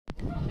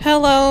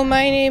Hello,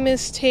 my name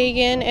is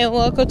Tegan, and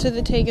welcome to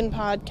the Tegan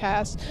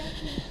Podcast.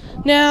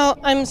 Now,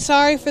 I'm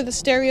sorry for the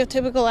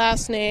stereotypical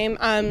last name.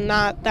 I'm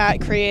not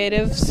that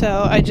creative,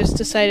 so I just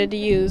decided to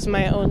use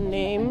my own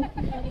name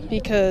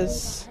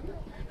because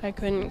I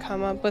couldn't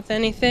come up with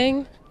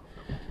anything.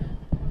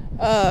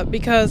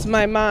 Because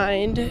my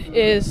mind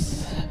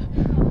is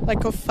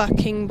like a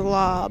fucking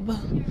blob.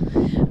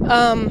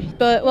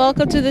 But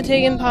welcome to the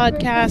Tegan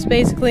Podcast.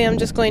 Basically, I'm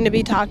just going to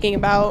be talking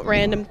about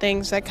random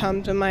things that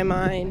come to my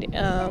mind.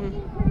 And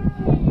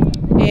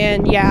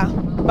yeah,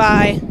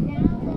 bye.